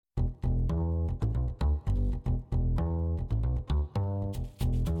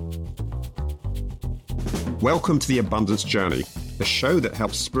Welcome to The Abundance Journey, the show that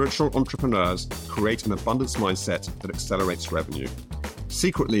helps spiritual entrepreneurs create an abundance mindset that accelerates revenue.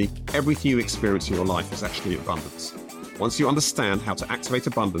 Secretly, everything you experience in your life is actually abundance. Once you understand how to activate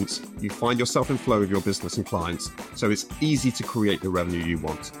abundance, you find yourself in flow with your business and clients, so it's easy to create the revenue you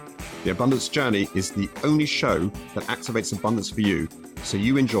want. The Abundance Journey is the only show that activates abundance for you, so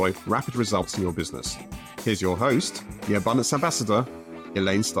you enjoy rapid results in your business. Here's your host, the Abundance Ambassador,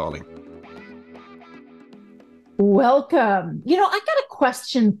 Elaine Starling. Welcome. I got a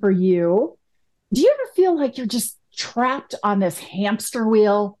question for you. Do you ever feel like you're just trapped on this hamster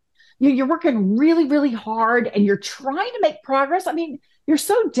wheel? You're working really, really hard and you're trying to make progress. I mean, you're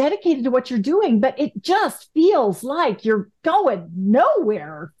so dedicated to what you're doing, but it just feels like you're going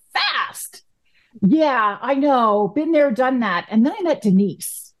nowhere fast. Yeah, I know. Been there, done that. And then I met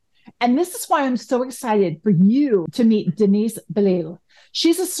Denise. And this is why I'm so excited for you to meet Denise Belisle.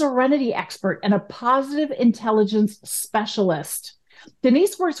 She's a serenity expert and a positive intelligence specialist.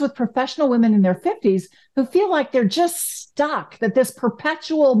 Denise works with professional women in their 50s who feel like they're just stuck, that this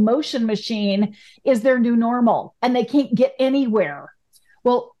perpetual motion machine is their new normal and they can't get anywhere.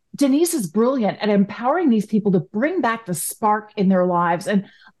 Well, Denise is brilliant at empowering these people to bring back the spark in their lives and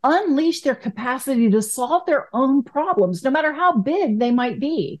unleash their capacity to solve their own problems, no matter how big they might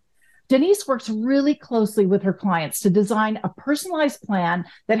be. Denise works really closely with her clients to design a personalized plan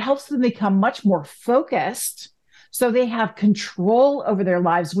that helps them become much more focused so they have control over their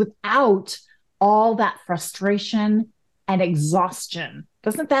lives without all that frustration and exhaustion.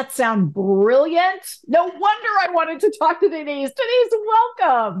 Doesn't that sound brilliant? No wonder I wanted to talk to Denise. Denise,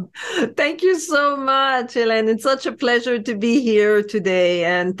 welcome. Thank you so much, Elaine. It's such a pleasure to be here today.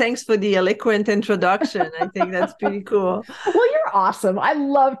 And thanks for the eloquent introduction. I think that's pretty cool. Well, you're awesome. I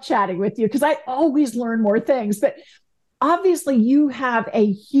love chatting with you because I always learn more things. But obviously, you have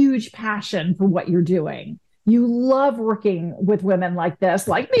a huge passion for what you're doing. You love working with women like this,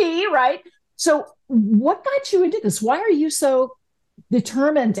 like me, right? So what got you into this? Why are you so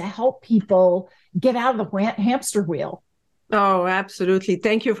determined to help people get out of the hamster wheel? Oh, absolutely.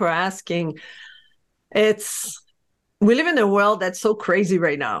 Thank you for asking. We live in a world that's so crazy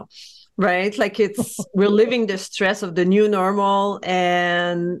right now, right? Like we're living the stress of the new normal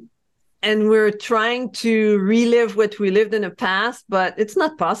and we're trying to relive what we lived in the past, but it's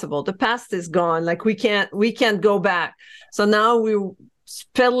not possible. The past is gone. Like we can't go back. So now we're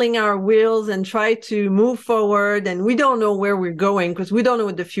pedaling our wheels and try to move forward, and we don't know where we're going because we don't know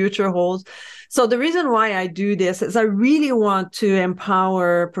what the future holds. So the reason why I do this is I really want to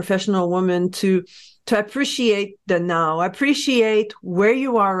empower professional women to appreciate the now, appreciate where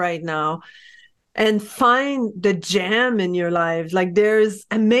you are right now, and find the gem in your life. Like there's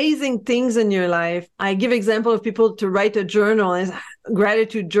amazing things in your life. I give example of people to write a journal, as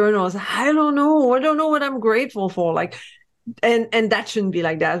gratitude journals. I don't know what I'm grateful for. Like, and that shouldn't be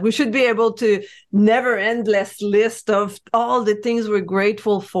like that. We should be able to never endless list of all the things we're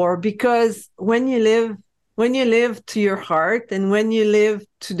grateful for, because when you live to your heart and when you live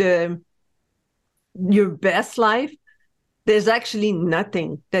to your best life, there's actually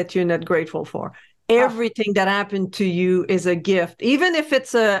nothing that you're not grateful for. Everything that happened to you is a gift, even if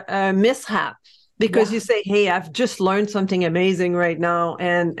it's a mishap, because you say, hey, I've just learned something amazing right now,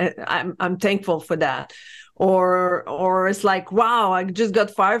 and I'm thankful for that. Or it's like, wow, I just got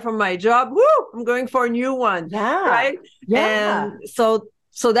fired from my job. Woo, I'm going for a new one. Yeah. Right. Yeah. And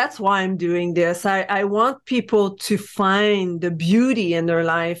so that's why I'm doing this. I want people to find the beauty in their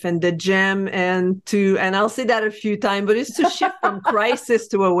life and the gem, and I'll say that a few times, but it's to shift from crisis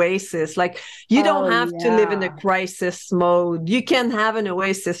to oasis. Like you don't have to live in a crisis mode. You can have an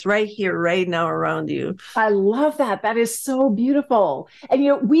oasis right here, right now around you. I love that. That is so beautiful.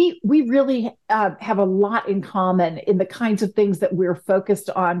 And, we really have a lot in common in the kinds of things that we're focused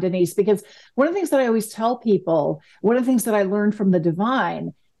on, Denise, because one of the things that I always tell people, one of the things that I learned from the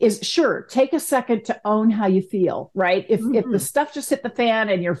divine is, sure, take a second to own how you feel, right? If the stuff just hit the fan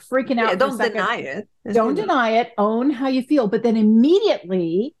and you're freaking out, don't deny it. Don't deny it. Own how you feel. But then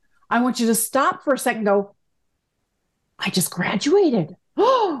immediately, I want you to stop for a second and go, I just graduated.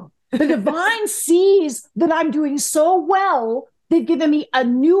 Oh, the divine sees that I'm doing so well. They've given me a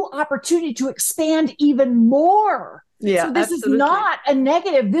new opportunity to expand even more. Yeah, so this absolutely. is not a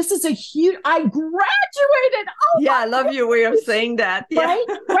negative. This is a huge, I graduated. Oh, yeah, I love your way of saying that. Yeah.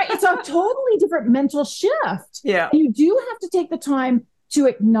 Right. It's a totally different mental shift. Yeah. You do have to take the time to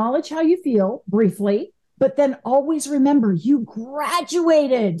acknowledge how you feel briefly, but then always remember you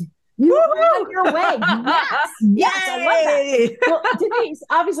graduated. You had your way. Yes. Yes. Yay! I love that. Well, Denise,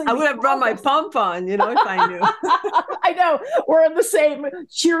 obviously. I would have brought my pom-pom, if I knew. I know. We're in the same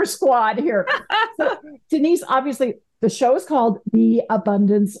cheer squad here. So, Denise, obviously, the show is called The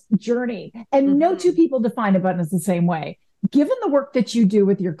Abundance Journey. And no two people define abundance the same way. Given the work that you do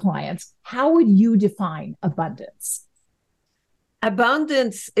with your clients, how would you define abundance?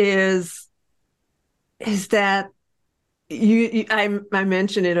 Abundance is that I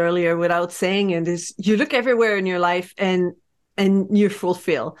mentioned it earlier without saying it, is you look everywhere in your life and you're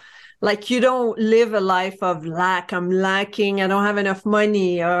fulfilled. Like you don't live a life of lack. I'm lacking. I don't have enough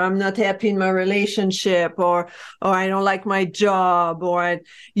money, or I'm not happy in my relationship, or I don't like my job,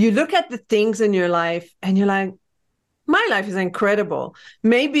 you look at the things in your life and you're like, my life is incredible.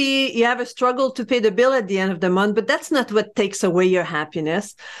 Maybe you have a struggle to pay the bill at the end of the month, but that's not what takes away your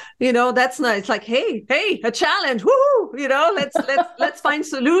happiness. That's not, it's like, hey, a challenge. Woohoo! Let's find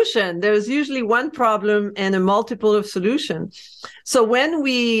solution. There's usually one problem and a multiple of solutions. So when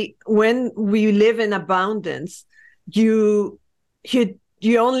we live in abundance, you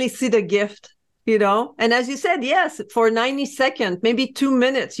only see the gift. And as you said, yes, for 90 seconds, maybe 2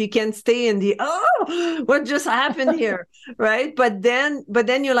 minutes, you can stay in the, what just happened here, right? But then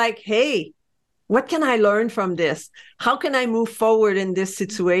you're like, hey, what can I learn from this? How can I move forward in this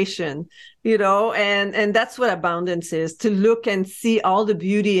situation? And that's what abundance is, to look and see all the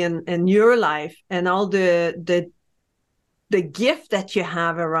beauty in your life and all the gift that you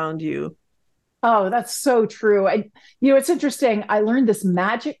have around you. Oh, that's so true. It's interesting. I learned this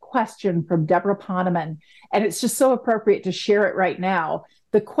magic question from Deborah Poneman, and it's just so appropriate to share it right now.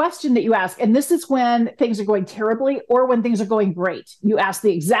 The question that you ask, and this is when things are going terribly or when things are going great. You ask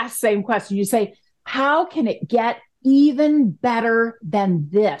the exact same question. You say, how can it get even better than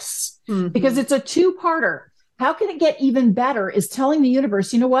this? Mm-hmm. Because it's a two-parter. How can it get even better is telling the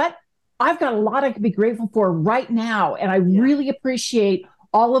universe, you know what? I've got a lot I can be grateful for right now, and I really appreciate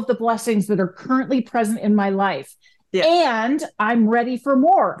all of the blessings that are currently present in my life. Yeah. And I'm ready for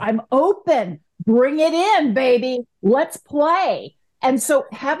more. I'm open. Bring it in, baby. Let's play. And so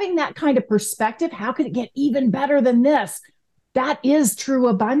having that kind of perspective, how could it get even better than this? That is true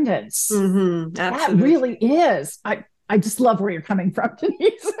abundance. Mm-hmm. That really is. I just love where you're coming from,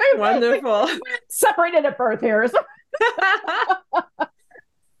 Denise. Wonderful. Separated at birth here.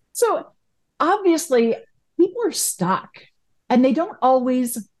 So obviously people are stuck. And they don't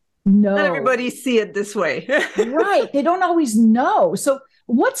always know. Not everybody see it this way. Right. They don't always know. So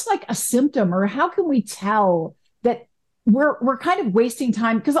what's like a symptom, or how can we tell that we're kind of wasting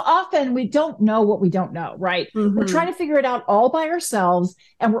time? Because often we don't know what we don't know, right? Mm-hmm. We're trying to figure it out all by ourselves,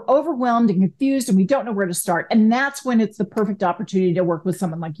 and we're overwhelmed and confused, and we don't know where to start. And that's when it's the perfect opportunity to work with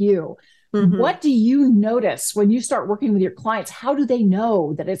someone like you. Mm-hmm. What do you notice when you start working with your clients? How do they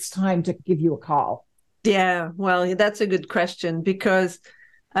know that it's time to give you a call? Yeah, well, that's a good question, because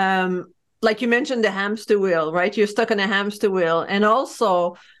like you mentioned, the hamster wheel, right? You're stuck on a hamster wheel. And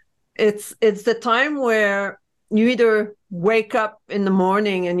also it's the time where you either wake up in the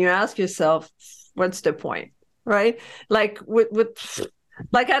morning and you ask yourself, what's the point, right? Like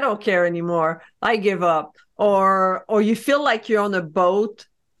like, I don't care anymore. I give up. Or you feel like you're on a boat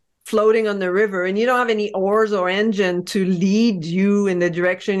floating on the river and you don't have any oars or engine to lead you in the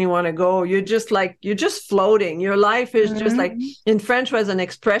direction you want to go. You're just floating. Your life is just like, in French was an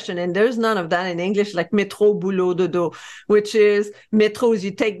expression, and there's none of that in English, like métro, boulot, dodo, which is métro is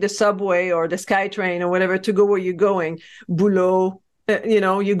you take the subway or the SkyTrain or whatever to go where you're going. Boulot,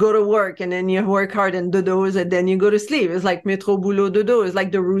 you go to work and then you work hard, and dodo is, and then you go to sleep. It's like métro, boulot, dodo. It's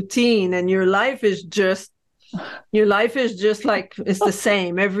like the routine, and your life is just like, it's the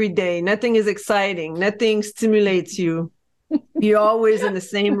same every day. Nothing is exciting. Nothing stimulates you. You're always in the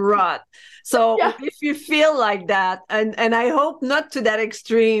same rut. So if you feel like that, and I hope not to that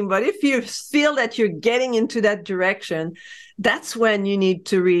extreme, but if you feel that you're getting into that direction, that's when you need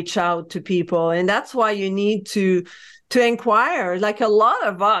to reach out to people. And that's why you need to inquire. Like a lot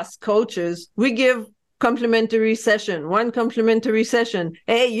of us coaches, we give complimentary session, one complimentary session.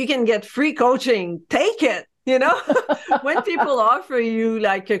 Hey, you can get free coaching. Take it. When people offer you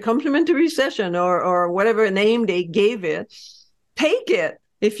like a complimentary session or whatever name they gave it, take it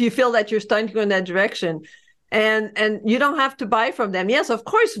if you feel that you're starting to go in that direction. And you don't have to buy from them. Yes, of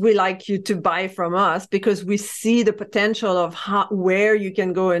course, we like you to buy from us because we see the potential of where you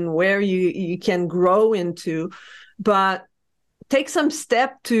can go and where you can grow into. But take some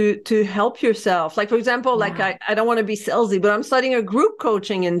step to help yourself. Like, for example, like I don't want to be salesy, but I'm starting a group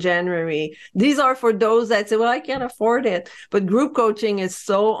coaching in January. These are for those that say, well, I can't afford it. But group coaching is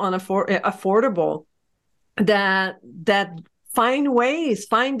so affordable that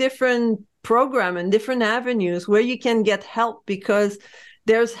find different program and different avenues where you can get help, because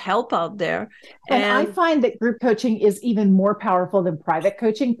there's help out there. And I find that group coaching is even more powerful than private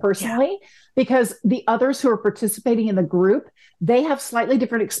coaching personally, because the others who are participating in the group, they have slightly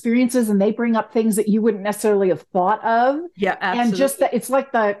different experiences and they bring up things that you wouldn't necessarily have thought of. Yeah, absolutely. And just that it's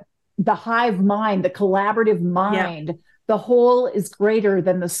like the hive mind, the collaborative mind. Yeah. The whole is greater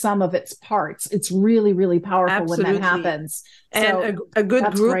than the sum of its parts. It's really, really powerful when that happens. And so a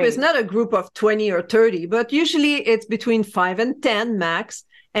good group is not a group of 20 or 30, but usually it's between 5 and 10 max.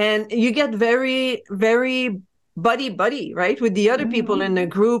 And you get very, very buddy, right, with the other people in the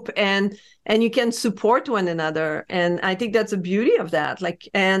group, and you can support one another. And I think that's the beauty of that. Like,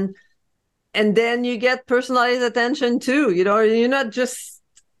 and then you get personalized attention too. You're not just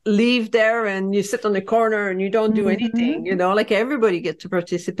leave there and you sit on the corner and you don't do anything, like everybody gets to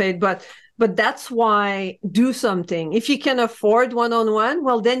participate. But that's why do something. If you can afford one-on-one,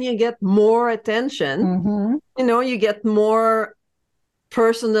 well, then you get more attention. You get more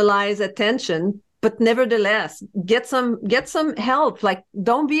personalized attention, but nevertheless, get some help. Like,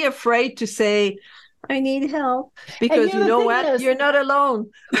 don't be afraid to say, I need help, because you know what? You're not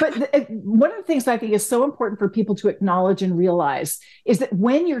alone. But one of the things I think is so important for people to acknowledge and realize is that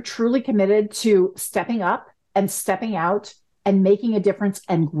when you're truly committed to stepping up and stepping out and making a difference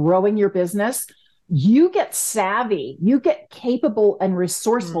and growing your business, you get savvy, you get capable and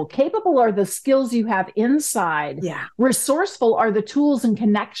resourceful. Capable are the skills you have inside. Yeah. Resourceful are the tools and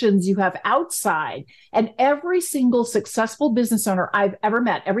connections you have outside. And every single successful business owner I've ever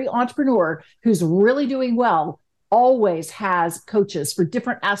met, every entrepreneur who's really doing well, always has coaches for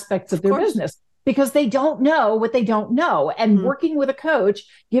different aspects of their business, because they don't know what they don't know. And working with a coach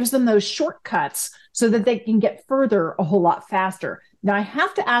gives them those shortcuts so that they can get further a whole lot faster. Now, I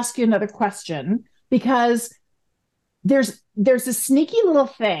have to ask you another question, because there's a sneaky little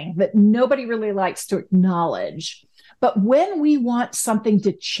thing that nobody really likes to acknowledge. But when we want something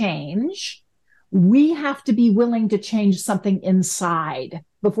to change, we have to be willing to change something inside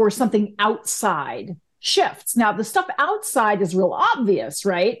before something outside shifts. Now, the stuff outside is real obvious,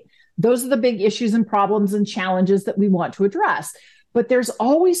 right? Those are the big issues and problems and challenges that we want to address. But there's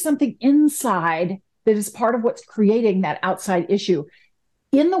always something inside that is part of what's creating that outside issue.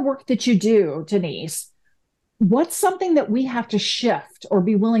 In the work that you do, Denise, what's something that we have to shift or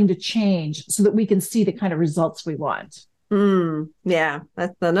be willing to change so that we can see the kind of results we want? Yeah,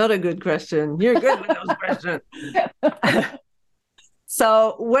 that's another good question. You're good with those questions.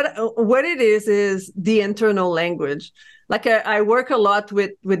 So what it is the internal language. Like I work a lot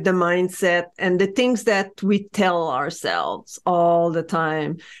with the mindset and the things that we tell ourselves all the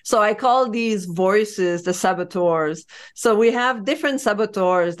time. So I call these voices the saboteurs. So we have different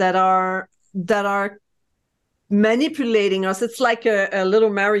saboteurs that are manipulating us. It's like a little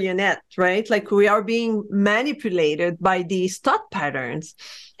marionette, right? Like we are being manipulated by these thought patterns.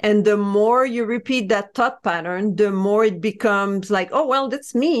 And the more you repeat that thought pattern, the more it becomes like, oh, well,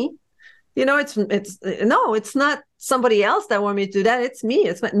 that's me. It's not somebody else that want me to do that. It's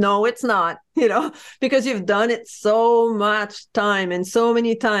me. No, it's not, because you've done it so much time and so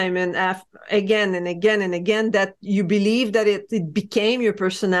many time and again and again and again that you believe that it became your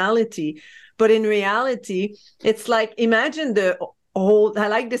personality. But in reality, it's like, imagine I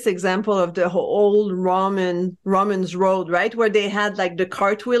like this example of the old Romans road, right? Where they had like the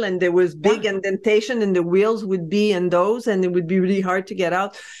cartwheel and there was big indentation and the wheels would be in those and it would be really hard to get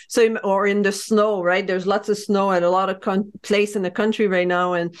out. So, or in the snow, right? There's lots of snow at a lot of place in the country right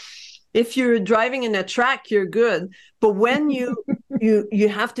now. And if you're driving in a track, you're good. But when you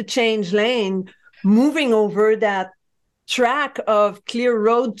have to change lane, moving over that track of clear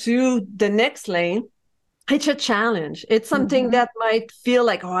road to the next lane, it's a challenge. It's something that might feel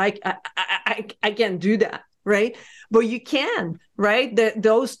like, oh, I can't do that, right? But you can, right?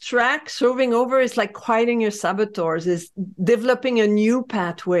 Those tracks moving over is like quieting your saboteurs, is developing a new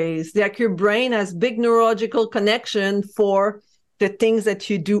pathways. Like your brain has big neurological connection for the things that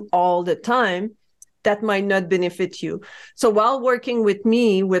you do all the time that might not benefit you. So while working with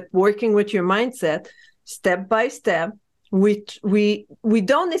me, working with your mindset, step by step, we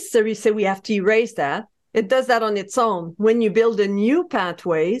don't necessarily say we have to erase that. It does that on its own. When you build a new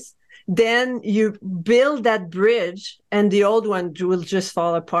pathways, then you build that bridge and the old one will just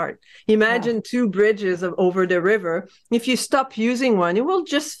fall apart. Imagine two bridges over the river. If you stop using one, it will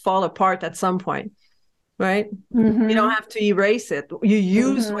just fall apart at some point, right? You don't have to erase it. You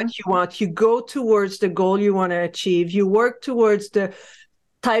use what you want. You go towards the goal you want to achieve. You work towards the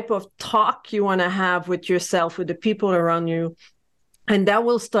type of talk you want to have with yourself, with the people around you. And that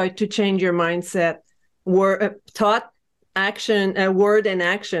will start to change your mindset. Thought action, word and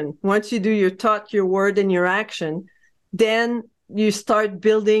action. Once you do your thought, your word, and your action, then you start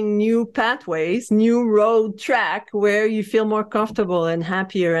building new pathways, new road track where you feel more comfortable and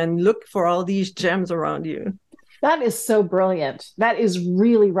happier, and look for all these gems around you. That is so brilliant. That is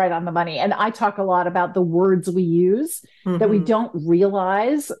really right on the money. And I talk a lot about the words we use, that we don't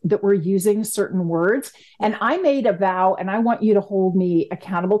realize that we're using certain words. And I made a vow, and I want you to hold me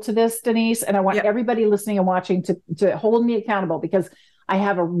accountable to this, Denise. And I want everybody listening and watching to hold me accountable, because I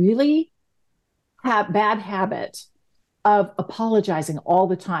have a really bad habit of apologizing all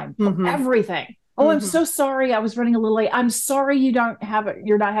the time for everything. Oh, I'm so sorry. I was running a little late. I'm sorry you're not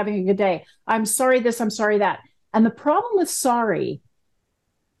having a good day. I'm sorry this, I'm sorry that. And the problem with sorry,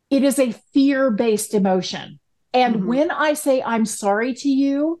 it is a fear-based emotion. And when I say I'm sorry to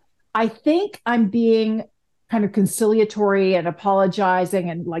you, I think I'm being kind of conciliatory and apologizing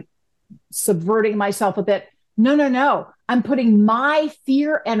and like subverting myself a bit. No. I'm putting my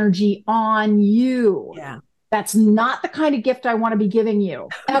fear energy on you. Yeah. That's not the kind of gift I want to be giving you,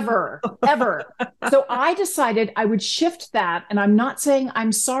 ever. So I decided I would shift that. And I'm not saying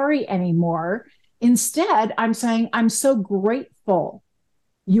I'm sorry anymore. Instead, I'm saying, I'm so grateful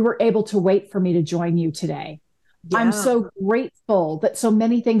you were able to wait for me to join you today. Yeah. I'm so grateful that so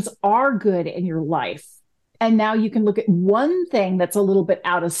many things are good in your life. And now you can look at one thing that's a little bit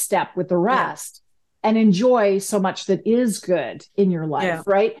out of step with the rest and enjoy so much that is good in your life,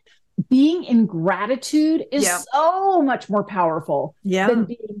 right? Being in gratitude is so much more powerful than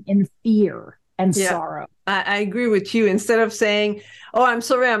being in fear and sorrow. I agree with you. Instead of saying, oh, I'm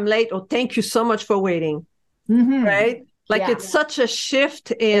sorry I'm late, or thank you so much for waiting, right? Like it's such a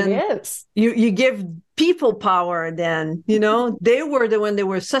shift in, it is. You give people power then, they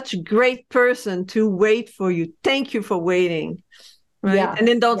were such a great person to wait for you. Thank you for waiting, right? Yeah. And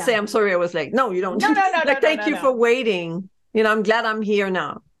then don't say, I'm sorry I was late. No, you don't. No, thank you for waiting. I'm glad I'm here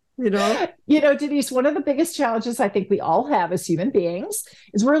now. Denise, one of the biggest challenges I think we all have as human beings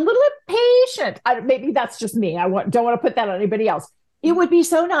is we're a little impatient. Maybe that's just me. Don't want to put that on anybody else. It would be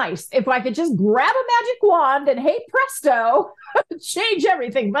so nice if I could just grab a magic wand and hey, presto, change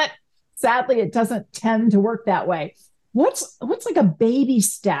everything. But sadly, it doesn't tend to work that way. What's like a baby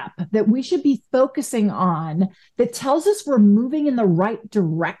step that we should be focusing on that tells us we're moving in the right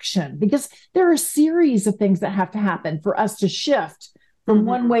direction? Because there are a series of things that have to happen for us to shift from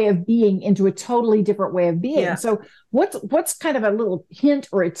one way of being into a totally different way of being. Yeah. So what's kind of a little hint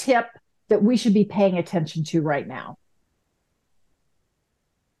or a tip that we should be paying attention to right now?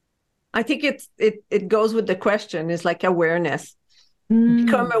 I think it goes with the question. It's like awareness.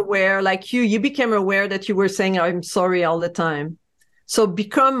 Become aware, like you became aware that you were saying, I'm sorry all the time. So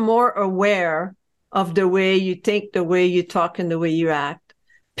become more aware of the way you think, the way you talk, and the way you act.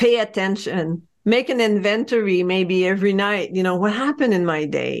 Pay attention. Make an inventory maybe every night. What happened in my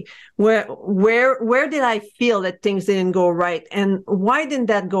day? Where did I feel that things didn't go right? And why didn't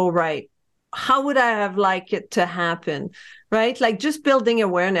that go right? How would I have liked it to happen? Right? Like just building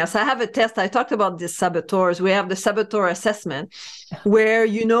awareness. I have a test. I talked about the saboteurs. We have the saboteur assessment where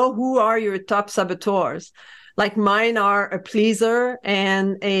who are your top saboteurs. Like mine are a pleaser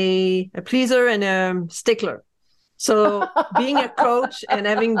and a stickler. So being a coach and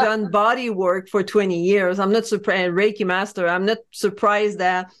having done body work for 20 years, I'm not surprised, Reiki master, I'm not surprised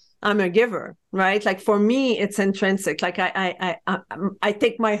that I'm a giver, right? Like for me, it's intrinsic. Like I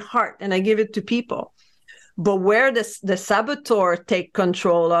take my heart and I give it to people. But where the saboteur take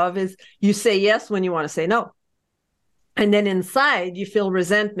control of is you say yes when you want to say no. And then inside you feel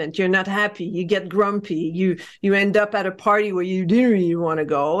resentment. You're not happy. You get grumpy. You end up at a party where you didn't really want to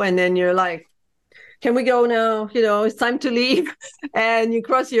go. And then you're like, can we go now? It's time to leave. And you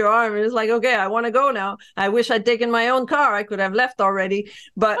cross your arm and it's like, okay, I want to go now. I wish I'd taken my own car. I could have left already.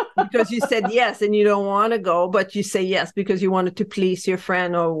 But because you said yes and you don't want to go, but you say yes because you wanted to please your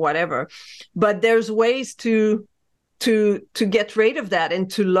friend or whatever. But there's ways to get rid of that and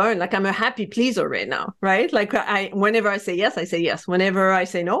to learn. Like I'm a happy pleaser right now, right? Like whenever I say yes, I say yes. Whenever I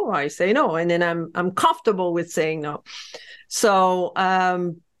say no, I say no. And then I'm comfortable with saying no. So,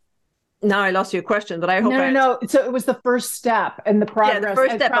 now I lost your question, but I hope No. So it was the first step in the progress. Yeah, the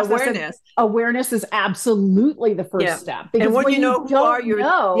first step, awareness. Awareness is absolutely the first step. Because and when you know who are your,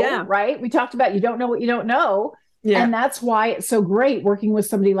 right? We talked about you don't know what you don't know. Yeah. And that's why it's so great working with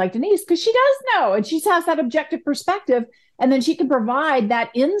somebody like Denise, because she does know and she has that objective perspective. And then she can provide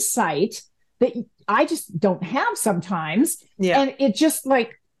that insight that I just don't have sometimes. Yeah. And it just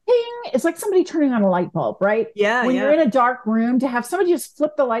like ping. It's like somebody turning on a light bulb, right? Yeah. When you're in a dark room, to have somebody just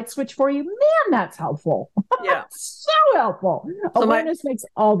flip the light switch for you, man, that's helpful. Yeah. So helpful. So Awareness makes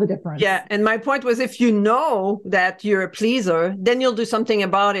all the difference. Yeah. And my point was, if you know that you're a pleaser, then you'll do something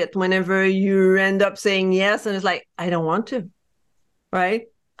about it whenever you end up saying yes. And it's like, I don't want to, right?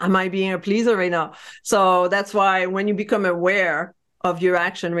 Am I being a pleaser right now? So that's why when you become aware of your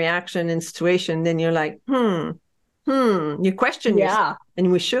action, reaction, and situation, then you're like, you question yourself,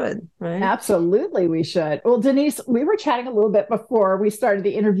 and we should, right? Absolutely, we should. Well, Denise, we were chatting a little bit before we started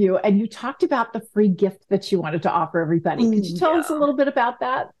the interview, and you talked about the free gift that you wanted to offer everybody. Could you tell us a little bit about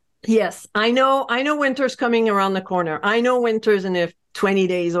that? Yes, I know winter's coming around the corner. I know winter's in 20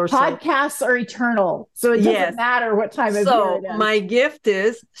 days or so. Podcasts are eternal, so it doesn't matter what time of year it is. So my gift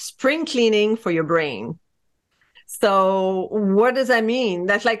is spring cleaning for your brain. So what does that mean?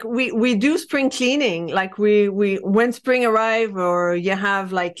 That's like we do spring cleaning, like we when spring arrives, or you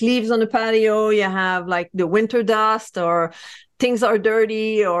have like leaves on the patio, you have like the winter dust, or things are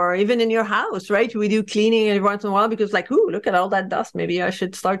dirty, or even in your house, right? We do cleaning every once in a while because like, ooh, look at all that dust. Maybe I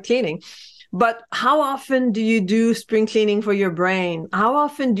should start cleaning. But how often do you do spring cleaning for your brain? How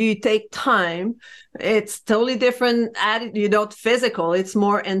often do you take time? It's totally different attitude, not physical. It's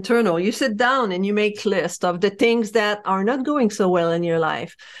more internal. You sit down and you make lists of the things that are not going so well in your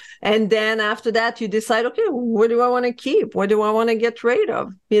life. And then after that, you decide, okay, what do I want to keep? What do I want to get rid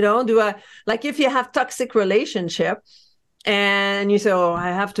of? Like if you have toxic relationship, and you say, oh, I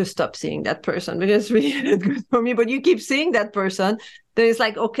have to stop seeing that person because it's really not good for me. But you keep seeing that person, then it's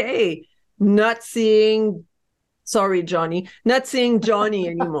like, okay, not seeing Johnny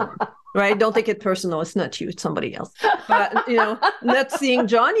anymore, right? Don't take it personal. It's not you, it's somebody else. But, not seeing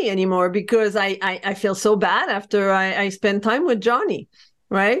Johnny anymore because I feel so bad after I spend time with Johnny,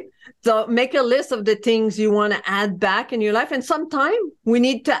 right? So make a list of the things you want to add back in your life. And sometimes we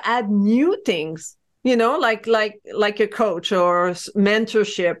need to add new things. Like a coach or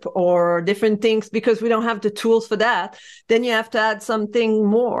mentorship or different things, because we don't have the tools for that. Then you have to add something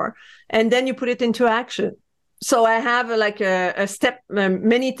more, and then you put it into action. So I have a step,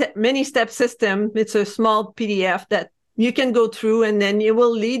 many step system. It's a small PDF that you can go through, and then it will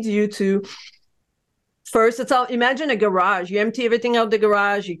lead you to. First, imagine a garage. You empty everything out the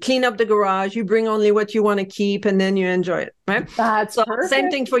garage, you clean up the garage, you bring only what you want to keep, and then you enjoy it, right? That's perfect. Same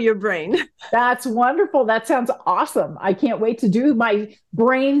thing for your brain. That's wonderful. That sounds awesome. I can't wait to do my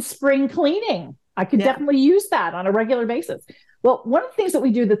brain spring cleaning. I could definitely use that on a regular basis. Well, one of the things that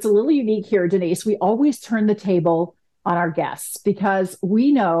we do that's a little unique here, Denise, we always turn the table on our guests because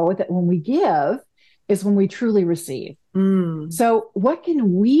we know that when we give is when we truly receive. So what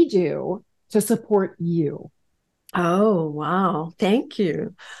can we do to support you? Oh, wow. Thank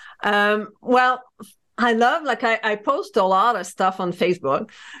you. Well, I love, I post a lot of stuff on Facebook,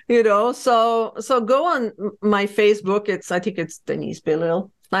 so go on my Facebook. I think it's Denise Belisle.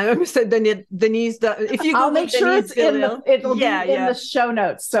 I almost said Denise. If you I'll make sure Denise it's Belisle, it'll be in the show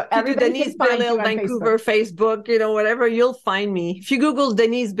notes. So everybody Denise can find you Belisle on Vancouver Facebook, whatever, you'll find me. If you Google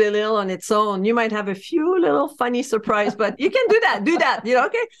Denise Belisle on its own, you might have a few little funny surprise, but you can do that,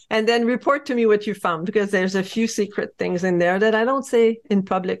 okay? And then report to me what you found, because there's a few secret things in there that I don't say in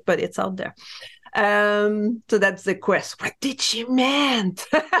public, but it's out there. So that's the quest. What did she meant?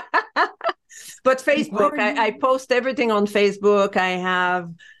 But Facebook, I post everything on Facebook. I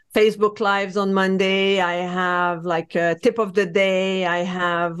have Facebook Lives on Monday. I have a tip of the day. I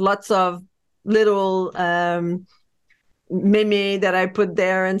have lots of little meme that I put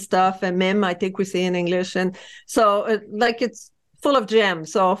there and stuff. And meme, I think we say in English. And so it's full of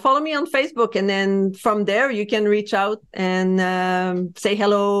gems. So follow me on Facebook, and then from there you can reach out and say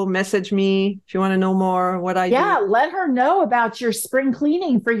hello, message me if you want to know more what I do. Yeah, let her know about your spring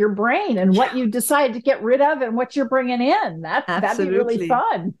cleaning for your brain and what you decided to get rid of and what you're bringing in. That'd be really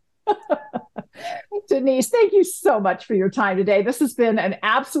fun. Denise, thank you so much for your time today. This has been an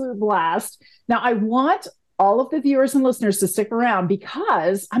absolute blast. Now, I want all of the viewers and listeners to stick around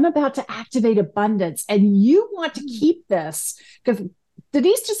because I'm about to activate abundance, and you want to keep this because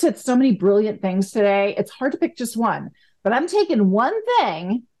Denise just said so many brilliant things today. It's hard to pick just one, but I'm taking one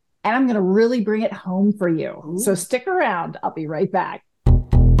thing and I'm going to really bring it home for you. Ooh. So stick around. I'll be right back.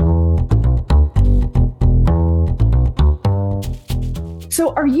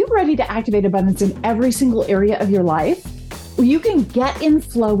 So are you ready to activate abundance in every single area of your life? Well, you can get in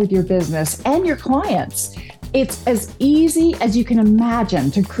flow with your business and your clients. It's as easy as you can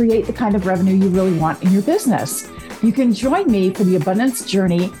imagine to create the kind of revenue you really want in your business. You can join me for the Abundance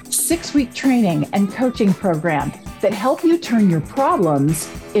Journey 6-week training and coaching program that help you turn your problems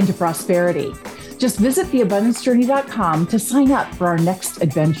into prosperity. Just visit theabundancejourney.com to sign up for our next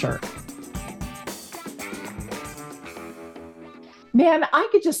adventure. Man, I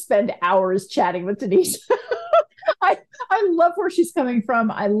could just spend hours chatting with Denise. I love where she's coming from.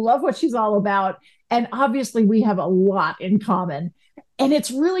 I love what she's all about. And obviously, we have a lot in common. And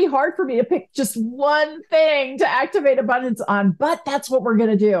it's really hard for me to pick just one thing to activate abundance on, but that's what we're going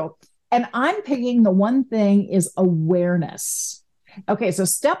to do. And I'm picking the one thing is awareness. Okay, so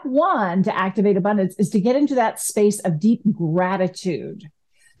step one to activate abundance is to get into that space of deep gratitude.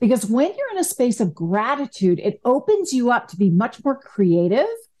 Because when you're in a space of gratitude, it opens you up to be much more creative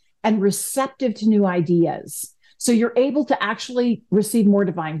and receptive to new ideas. So you're able to actually receive more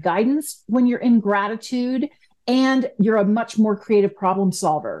divine guidance when you're in gratitude, and you're a much more creative problem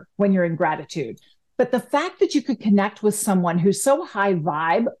solver when you're in gratitude. But the fact that you could connect with someone who's so high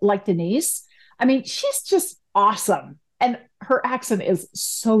vibe like Denise, I mean, she's just awesome. And her accent is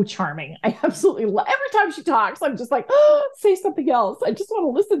so charming. I absolutely love every time she talks. I'm just like, oh, say something else. I just want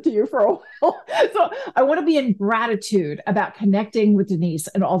to listen to you for a while. So I want to be in gratitude about connecting with Denise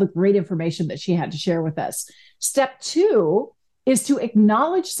and all the great information that she had to share with us. Step two is to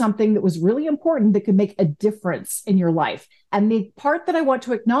acknowledge something that was really important that could make a difference in your life. And the part that I want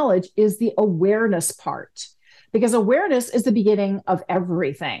to acknowledge is the awareness part, because awareness is the beginning of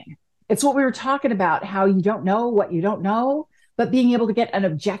everything. It's what we were talking about, how you don't know what you don't know, but being able to get an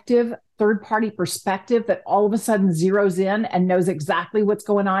objective third-party perspective that all of a sudden zeroes in and knows exactly what's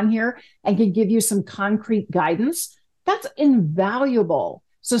going on here and can give you some concrete guidance. That's invaluable.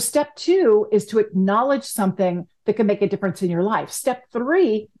 So step two is to acknowledge something that can make a difference in your life. Step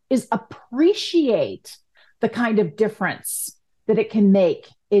three is appreciate the kind of difference that it can make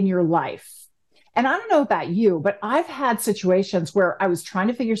in your life. And I don't know about you, but I've had situations where I was trying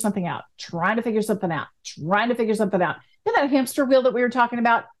to figure something out. And that hamster wheel that we were talking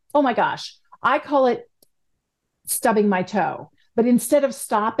about, oh my gosh, I call it stubbing my toe. But instead of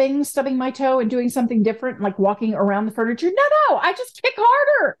stubbing my toe and doing something different, like walking around the furniture, no, I just kick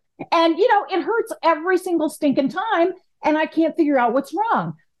harder. And, it hurts every single stinking time. And I can't figure out what's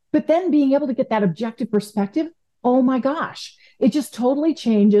wrong. But then being able to get that objective perspective, oh my gosh, it just totally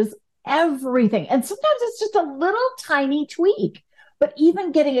changes everything. And sometimes it's just a little tiny tweak, but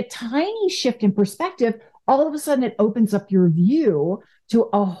even getting a tiny shift in perspective, all of a sudden it opens up your view to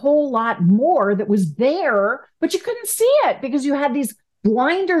a whole lot more that was there, but you couldn't see it because you had these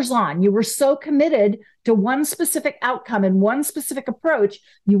blinders on. You were so committed to one specific outcome and one specific approach,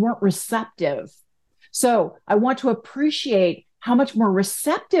 you weren't receptive. So I want to appreciate how much more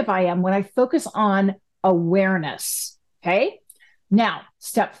receptive I am when I focus on awareness. Okay. Now,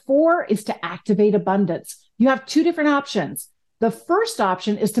 step four is to activate abundance. You have two different options. The first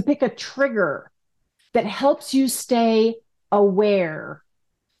option is to pick a trigger that helps you stay aware.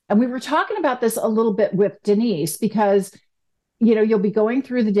 And we were talking about this a little bit with Denise because, you'll be going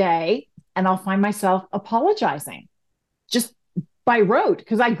through the day and I'll find myself apologizing just by rote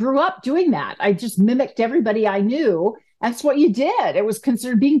because I grew up doing that. I just mimicked everybody I knew. That's what you did. It was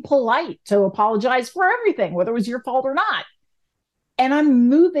considered being polite to apologize for everything, whether it was your fault or not. And I'm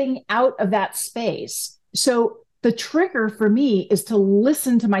moving out of that space. So the trigger for me is to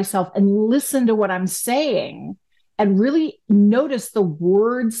listen to myself and listen to what I'm saying and really notice the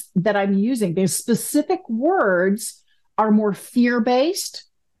words that I'm using. Because specific words are more fear-based,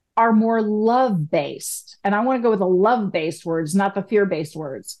 are more love-based. And I want to go with the love-based words, not the fear-based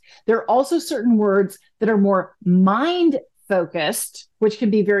words. There are also certain words that are more mind-focused, which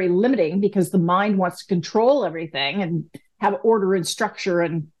can be very limiting because the mind wants to control everything and have order and structure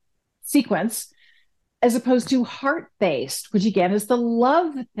and sequence, as opposed to heart-based, which again is the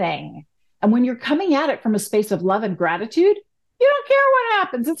love thing. And when you're coming at it from a space of love and gratitude, you don't care what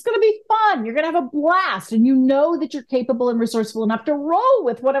happens. It's going to be fun. You're going to have a blast. And you know that you're capable and resourceful enough to roll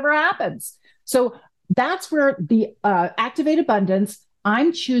with whatever happens. So that's where the activate abundance,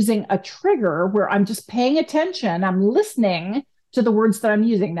 I'm choosing a trigger where I'm just paying attention. I'm listening to the words that I'm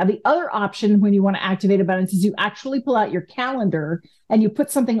using. Now, the other option when you want to activate abundance is you actually pull out your calendar and you put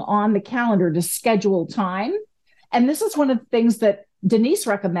something on the calendar to schedule time. And this is one of the things that Denise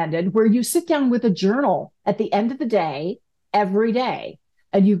recommended, where you sit down with a journal at the end of the day, every day,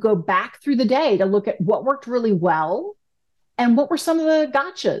 and you go back through the day to look at what worked really well and what were some of the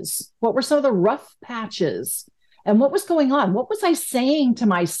gotchas, what were some of the rough patches, and what was going on? What was I saying to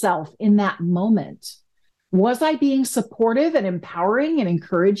myself in that moment? Was I being supportive and empowering and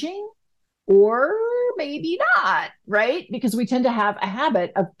encouraging? Or maybe not, right? Because we tend to have a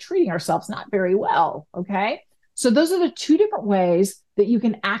habit of treating ourselves not very well, okay? So those are the two different ways that you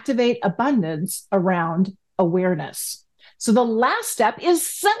can activate abundance around awareness. So the last step is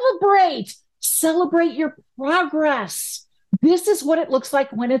celebrate. Celebrate your progress. This is what it looks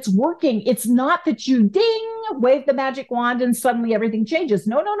like when it's working. It's not that you ding, wave the magic wand and suddenly everything changes.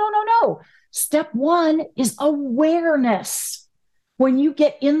 No, no, no, no, no. Step one is awareness. When you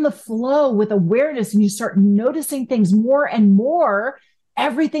get in the flow with awareness and you start noticing things more and more,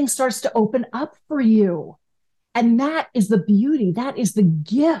 everything starts to open up for you. And that is the beauty. That is the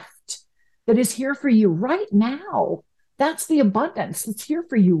gift that is here for you right now. That's the abundance that's here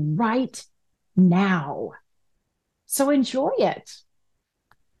for you right now. So enjoy it.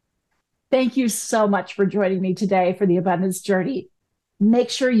 Thank you so much for joining me today for the Abundance Journey. Make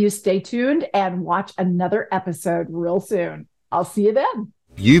sure you stay tuned and watch another episode real soon. I'll see you then.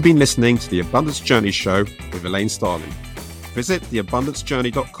 You've been listening to the Abundance Journey Show with Elaine Starling. Visit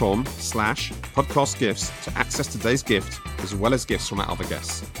theabundancejourney.com/podcast gifts to access today's gift, as well as gifts from our other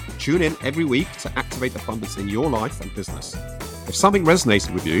guests. Tune in every week to activate abundance in your life and business. If something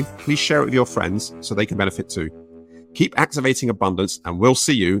resonated with you, please share it with your friends so they can benefit too. Keep activating abundance, and we'll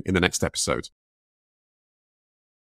see you in the next episode.